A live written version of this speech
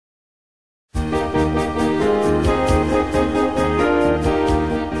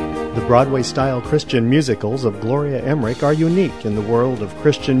The Broadway-style Christian musicals of Gloria Emmerich are unique in the world of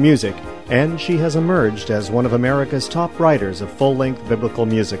Christian music, and she has emerged as one of America's top writers of full-length biblical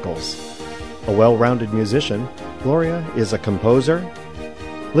musicals. A well-rounded musician, Gloria is a composer,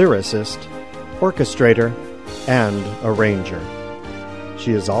 lyricist, orchestrator, and arranger.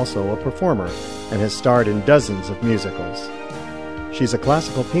 She is also a performer and has starred in dozens of musicals. She's a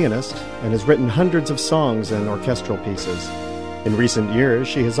classical pianist and has written hundreds of songs and orchestral pieces. In recent years,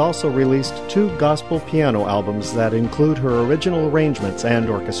 she has also released 2 gospel piano albums that include her original arrangements and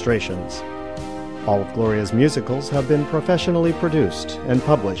orchestrations. All of Gloria's musicals have been professionally produced and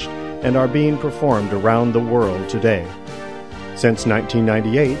published and are being performed around the world today. Since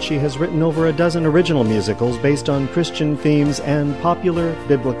 1998, she has written over a dozen original musicals based on Christian themes and popular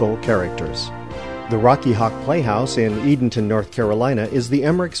biblical characters. The Rocky Hock Playhouse in Edenton, North Carolina is the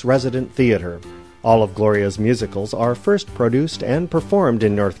Emmerich's resident theater. All of Gloria's musicals are first produced and performed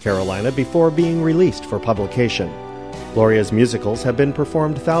in North Carolina before being released for publication. Gloria's musicals have been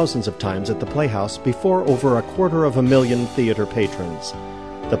performed thousands of times at the Playhouse before over 250,000 theater patrons.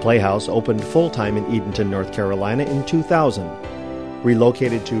 The Playhouse opened full-time in Edenton, North Carolina in 2000,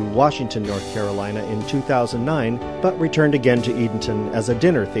 relocated to Washington, North Carolina in 2009, but returned again to Edenton as a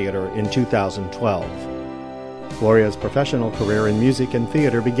dinner theater in 2012. Gloria's professional career in music and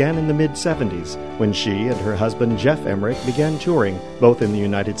theater began in the mid-70s, when she and her husband Jeff Emmerich began touring, both in the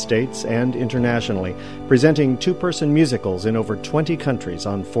United States and internationally, presenting 2-person musicals in over 20 countries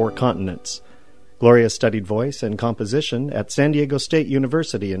on 4 continents. Gloria studied voice and composition at San Diego State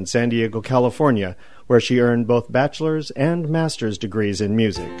University in San Diego, California, where she earned both bachelor's and master's degrees in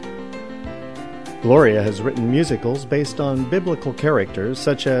music. Gloria has written musicals based on biblical characters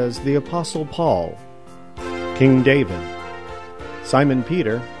such as the Apostle Paul, King David, Simon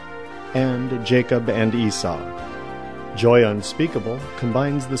Peter, and Jacob and Esau. Joy Unspeakable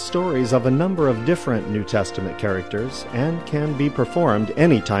combines the stories of a number of different New Testament characters and can be performed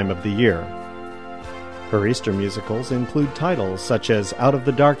any time of the year. Her Easter musicals include titles such as Out of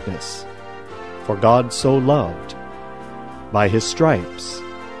the Darkness, For God So Loved, By His Stripes,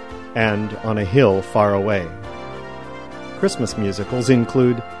 and On a Hill Far Away. Christmas musicals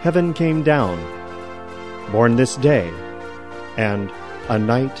include Heaven Came Down, Born This Day, and A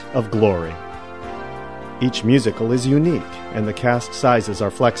Night of Glory. Each musical is unique, and the cast sizes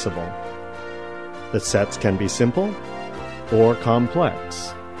are flexible. The sets can be simple or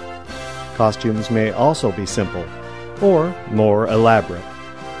complex. Costumes may also be simple or more elaborate.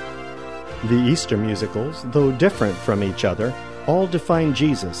 The Easter musicals, though different from each other, all define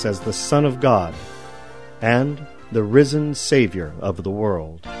Jesus as the Son of God and the risen Savior of the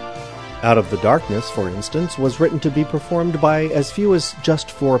world. Out of the Darkness, for instance, was written to be performed by as few as just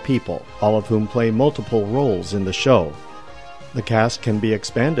 4 people, all of whom play multiple roles in the show. The cast can be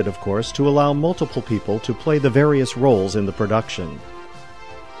expanded, of course, to allow multiple people to play the various roles in the production.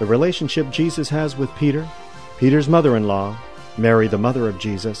 The relationship Jesus has with Peter, Peter's mother-in-law, Mary the mother of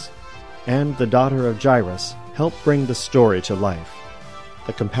Jesus, and the daughter of Jairus help bring the story to life.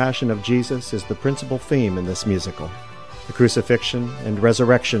 The compassion of Jesus is the principal theme in this musical. The crucifixion and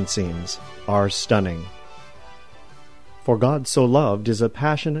resurrection scenes are stunning. For God So Loved is a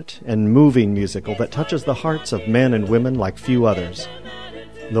passionate and moving musical that touches the hearts of men and women like few others.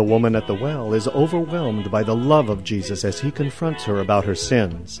 The woman at the well is overwhelmed by the love of Jesus as he confronts her about her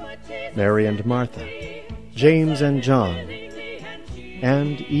sins. Mary and Martha, James and John,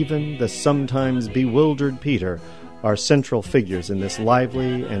 and even the sometimes bewildered Peter are central figures in this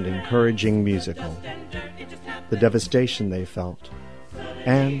lively and encouraging musical. The devastation they felt,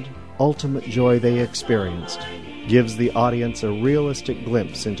 and ultimate joy they experienced, gives the audience a realistic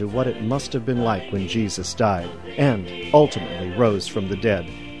glimpse into what it must have been like when Jesus died, and ultimately rose from the dead,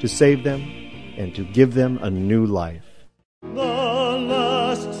 to save them and to give them a new life.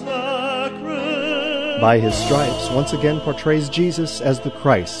 By His Stripes once again portrays Jesus as the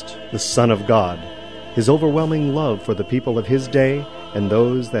Christ, the Son of God. His overwhelming love for the people of His day and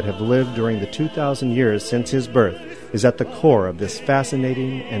those that have lived during the 2,000 years since His birth is at the core of this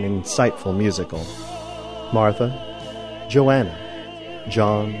fascinating and insightful musical. Martha, Joanna,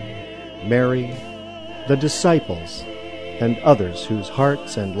 John, Mary, the disciples, and others whose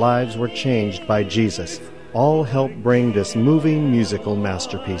hearts and lives were changed by Jesus all help bring this moving musical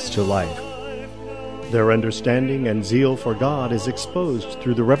masterpiece to life. Their understanding and zeal for God is exposed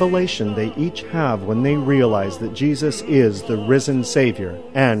through the revelation they each have when they realize that Jesus is the risen Savior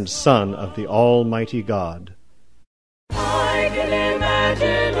and Son of the Almighty God.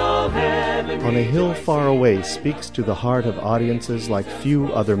 On a Hill Far Away speaks to the heart of audiences like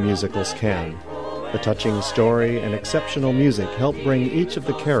few other musicals can. The touching story and exceptional music help bring each of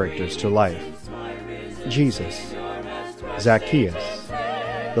the characters to life. Jesus, Zacchaeus,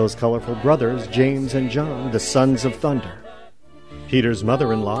 those colorful brothers, James and John, the sons of thunder, Peter's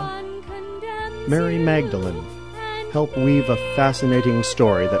mother-in-law, Mary Magdalene, help weave a fascinating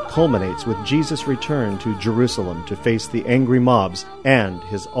story that culminates with Jesus' return to Jerusalem to face the angry mobs and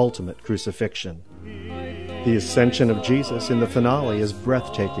his ultimate crucifixion. The ascension of Jesus in the finale is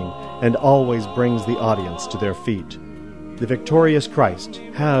breathtaking and always brings the audience to their feet. The victorious Christ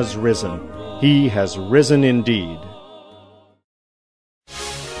has risen. He has risen indeed.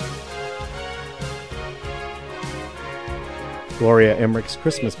 Gloria Emmerich's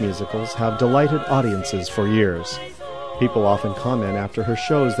Christmas musicals have delighted audiences for years. People often comment after her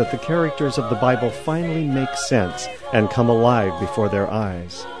shows that the characters of the Bible finally make sense and come alive before their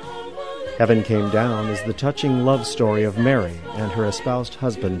eyes. Heaven Came Down is the touching love story of Mary and her espoused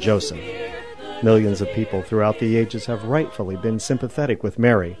husband Joseph. Millions of people throughout the ages have rightfully been sympathetic with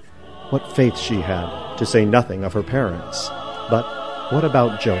Mary. What faith she had, to say nothing of her parents. But what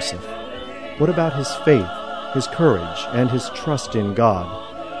about Joseph? What about his faith, his courage, and his trust in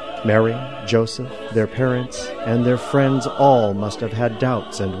God? Mary, Joseph, their parents, and their friends all must have had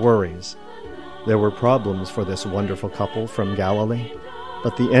doubts and worries. There were problems for this wonderful couple from Galilee,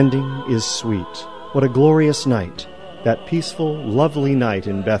 but the ending is sweet. What a glorious night, that peaceful, lovely night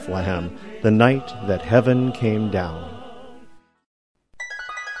in Bethlehem, the night that heaven came down.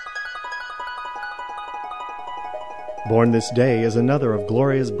 Born This Day is another of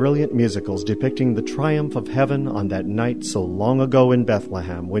Gloria's brilliant musicals depicting the triumph of heaven on that night so long ago in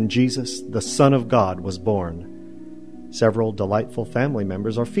Bethlehem when Jesus, the Son of God, was born. Several delightful family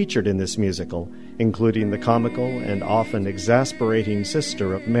members are featured in this musical, including the comical and often exasperating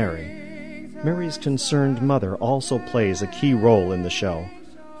sister of Mary. Mary's concerned mother also plays a key role in the show.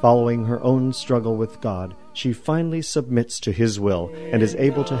 Following her own struggle with God, she finally submits to His will and is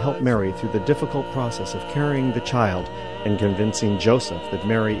able to help Mary through the difficult process of carrying the child and convincing Joseph that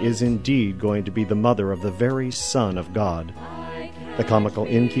Mary is indeed going to be the mother of the very Son of God. The comical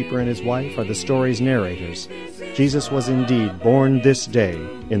innkeeper and his wife are the story's narrators. Jesus was indeed born this day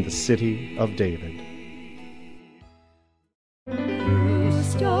in the city of David. Through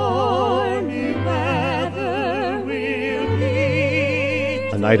stormy weather we'll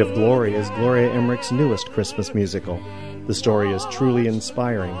meet. A Night of Glory is Gloria Emmerich's newest Christmas musical. The story is truly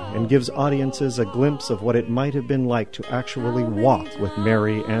inspiring and gives audiences a glimpse of what it might have been like to actually walk with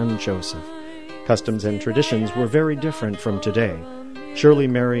Mary and Joseph. Customs and traditions were very different from today. Surely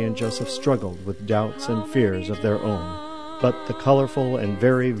Mary and Joseph struggled with doubts and fears of their own. But the colorful and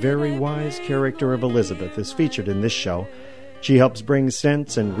very, very wise character of Elizabeth is featured in this show. She helps bring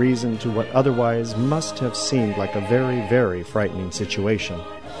sense and reason to what otherwise must have seemed like a very, very frightening situation.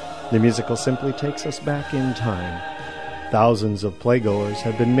 The musical simply takes us back in time. Thousands of playgoers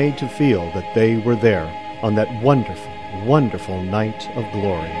have been made to feel that they were there on that wonderful, wonderful night of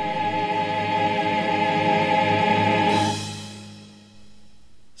glory.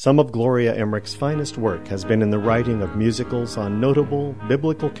 Some of Gloria Emmerich's finest work has been in the writing of musicals on notable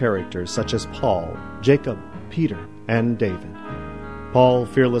biblical characters such as Paul, Jacob, Peter, and David. Paul,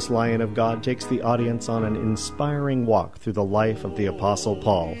 fearless lion of God, takes the audience on an inspiring walk through the life of the Apostle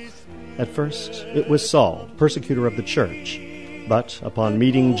Paul. At first, it was Saul, persecutor of the church. But upon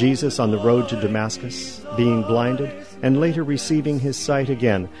meeting Jesus on the road to Damascus, being blinded, and later receiving his sight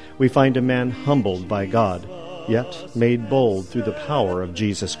again, we find a man humbled by God, yet made bold through the power of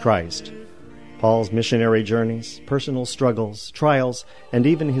Jesus Christ. Paul's missionary journeys, personal struggles, trials, and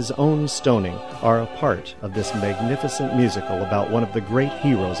even his own stoning are a part of this magnificent musical about one of the great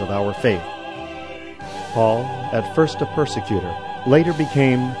heroes of our faith. Paul, at first a persecutor, later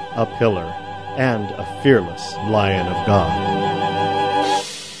became a pillar and a fearless lion of God.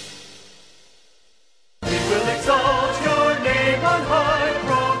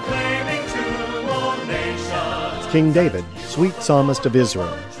 King David, sweet psalmist of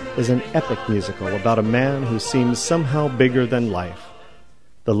Israel, is an epic musical about a man who seems somehow bigger than life.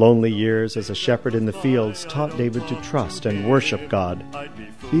 The lonely years as a shepherd in the fields taught David to trust and worship God.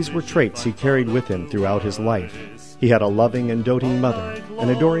 These were traits he carried with him throughout his life. He had a loving and doting mother, an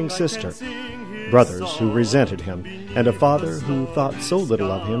adoring sister, brothers who resented him, and a father who thought so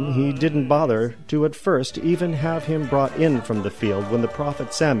little of him he didn't bother to at first even have him brought in from the field when the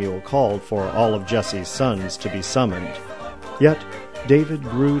prophet Samuel called for all of Jesse's sons to be summoned. Yet David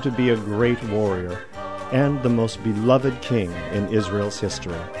grew to be a great warrior and the most beloved king in Israel's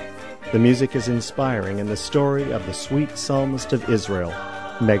history. The music is inspiring and the story of the sweet psalmist of Israel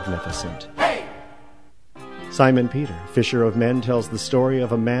magnificent. Simon Peter, fisher of men, tells the story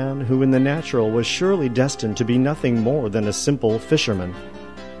of a man who in the natural was surely destined to be nothing more than a simple fisherman.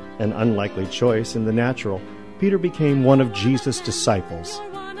 An unlikely choice in the natural, Peter became one of Jesus' disciples.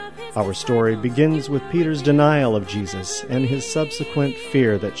 Our story begins with Peter's denial of Jesus and his subsequent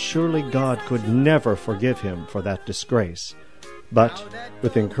fear that surely God could never forgive him for that disgrace. But,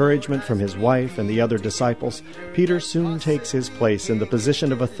 with encouragement from his wife and the other disciples, Peter soon takes his place in the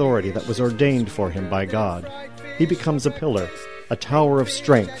position of authority that was ordained for him by God. He becomes a pillar, a tower of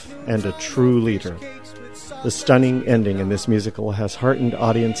strength, and a true leader. The stunning ending in this musical has heartened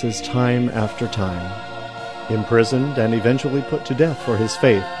audiences time after time. Imprisoned and eventually put to death for his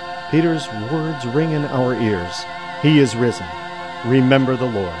faith, Peter's words ring in our ears. He is risen. Remember the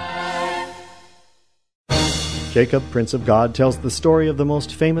Lord. Jacob, Prince of God, tells the story of the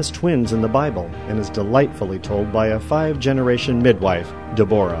most famous twins in the Bible and is delightfully told by a 5-generation midwife,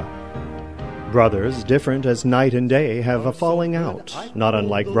 Deborah. Brothers, different as night and day, have a falling out, not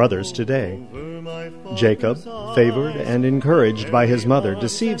unlike brothers today. Jacob, favored and encouraged by his mother,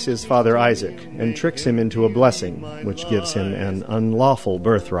 deceives his father Isaac and tricks him into a blessing, which gives him an unlawful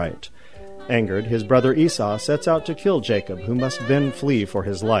birthright. Angered, his brother Esau sets out to kill Jacob, who must then flee for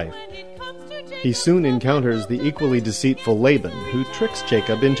his life. He soon encounters the equally deceitful Laban, who tricks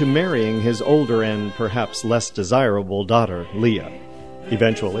Jacob into marrying his older and perhaps less desirable daughter, Leah.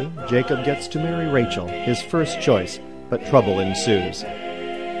 Eventually, Jacob gets to marry Rachel, his first choice, but trouble ensues.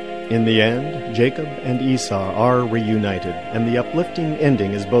 In the end, Jacob and Esau are reunited, and the uplifting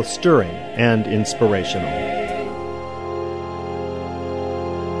ending is both stirring and inspirational.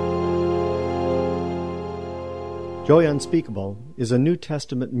 Joy Unspeakable is a New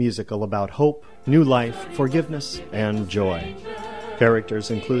Testament musical about hope, new life, forgiveness, and joy. Characters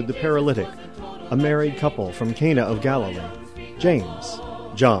include the paralytic, a married couple from Cana of Galilee, James,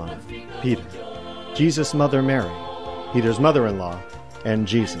 John, Peter, Jesus' mother Mary, Peter's mother-in-law, and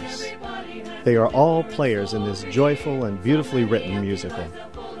Jesus. They are all players in this joyful and beautifully written musical.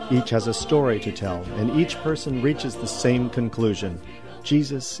 Each has a story to tell, and each person reaches the same conclusion.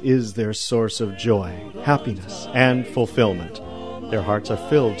 Jesus is their source of joy, happiness, and fulfillment. Their hearts are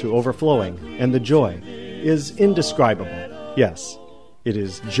filled to overflowing, and the joy is indescribable. Yes, it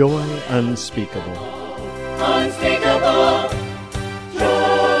is joy unspeakable. Unspeakable joy.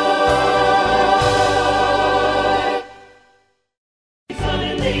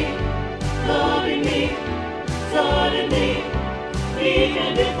 Suddenly, loving me, suddenly, he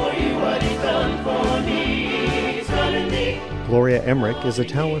can do for you what he's done for me. Suddenly. Gloria Emmerich is a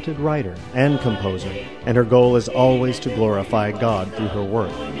talented writer and composer, and her goal is always to glorify God through her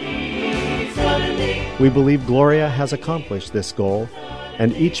work. We believe Gloria has accomplished this goal,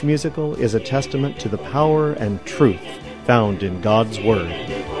 and each musical is a testament to the power and truth found in God's Word.